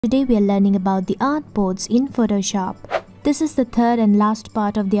Today we are learning about the artboards in Photoshop. This is the third and last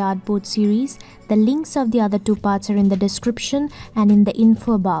part of the artboard series. The links of the other two parts are in the description and in the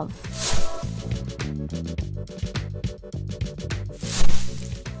info above.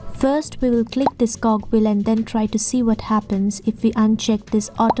 First, we will click this cogwheel and then try to see what happens if we uncheck this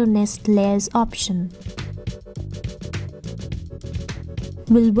Auto Nest Layers option.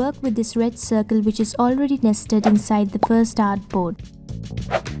 We'll work with this red circle which is already nested inside the first artboard.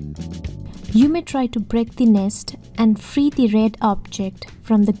 You may try to break the nest and free the red object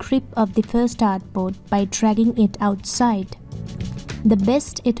from the grip of the first artboard by dragging it outside. The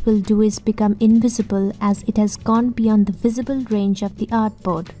best it will do is become invisible as it has gone beyond the visible range of the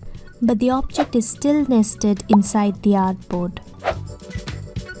artboard, but the object is still nested inside the artboard.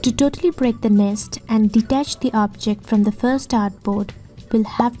 To totally break the nest and detach the object from the first artboard, we'll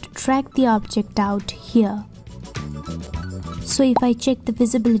have to drag the object out here. So if I check the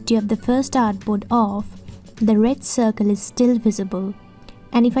visibility of the first artboard off, the red circle is still visible,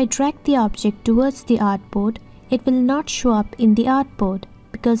 and if I drag the object towards the artboard, it will not show up in the artboard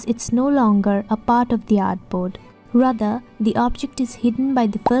because it's no longer a part of the artboard. Rather, the object is hidden by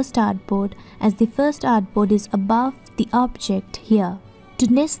the first artboard as the first artboard is above the object here. To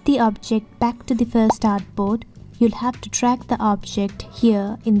nest the object back to the first artboard, you'll have to drag the object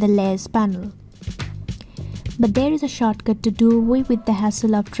here in the Layers panel. But there is a shortcut to do away with the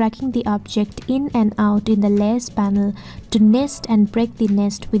hassle of dragging the object in and out in the Layers panel to nest and break the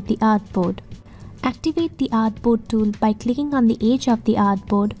nest with the artboard. Activate the artboard tool by clicking on the edge of the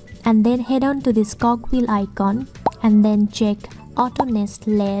artboard and then head on to this cogwheel icon and then check Auto Nest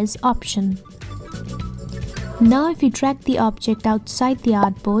Layers option. Now if you drag the object outside the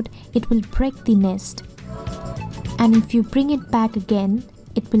artboard, it will break the nest. And if you bring it back again,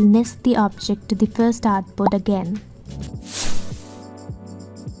 it will nest the object to the first artboard again.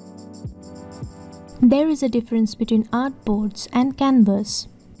 There is a difference between artboards and canvas.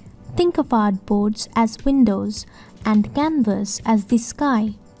 Think of artboards as windows and canvas as the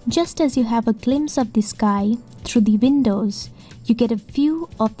sky. Just as you have a glimpse of the sky through the windows, you get a view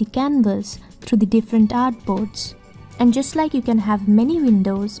of the canvas through the different artboards. And just like you can have many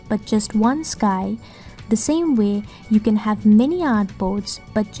windows but just one sky, the same way you can have many artboards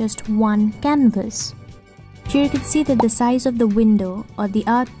but just one canvas. Here you can see that the size of the window or the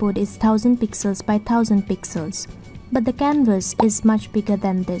artboard is 1000 pixels by 1000 pixels, but the canvas is much bigger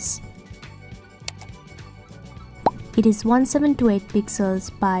than this. It is 1728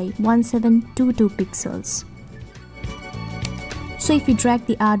 pixels by 1722 pixels. So if you drag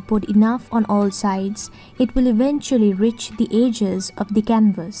the artboard enough on all sides, it will eventually reach the edges of the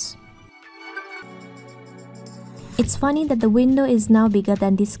canvas. It's funny that the window is now bigger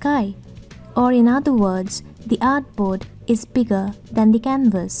than the sky, or in other words, the artboard is bigger than the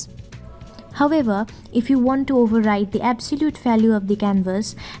canvas. However, if you want to override the absolute value of the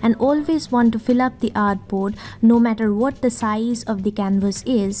canvas and always want to fill up the artboard no matter what the size of the canvas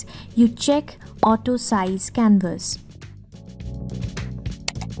is, you check Auto Size Canvas.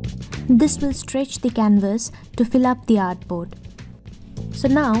 This will stretch the canvas to fill up the artboard. So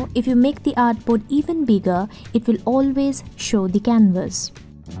now, if you make the artboard even bigger, it will always show the canvas.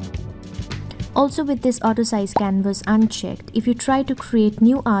 Also, with this Auto Size Canvas unchecked, if you try to create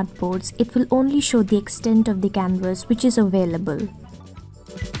new artboards, it will only show the extent of the canvas which is available.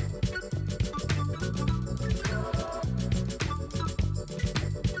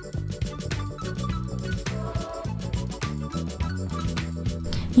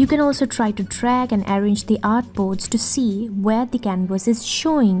 You can also try to drag and arrange the artboards to see where the canvas is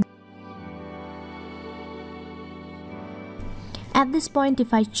showing. At this point,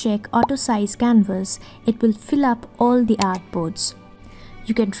 if I check Auto Size Canvas, it will fill up all the artboards.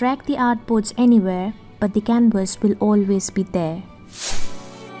 You can drag the artboards anywhere, but the canvas will always be there.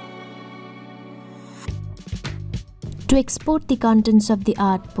 To export the contents of the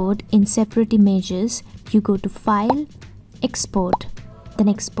artboard in separate images, you go to File, Export, then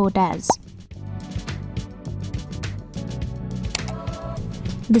Export As.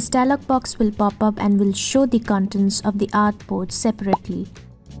 This dialog box will pop up and will show the contents of the artboard separately.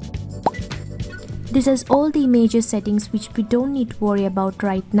 This has all the images settings which we don't need to worry about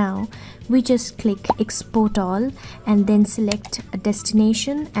right now. We just click Export All and then select a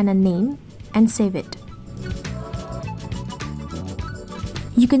destination and a name and save it.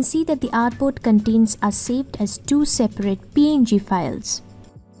 You can see that the artboard contents are saved as two separate PNG files.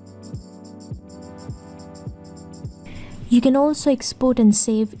 You can also export and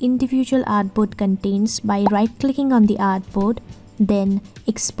save individual artboard contents by right-clicking on the artboard, then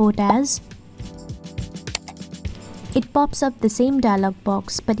Export As, It pops up the same dialog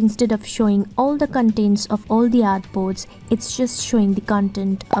box, but instead of showing all the contents of all the artboards, it's just showing the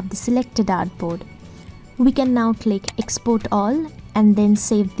content of the selected artboard. We can now click Export All and then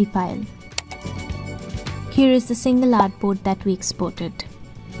save the file. Here is the single artboard that we exported.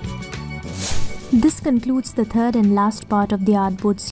 This concludes the third and last part of the Artboards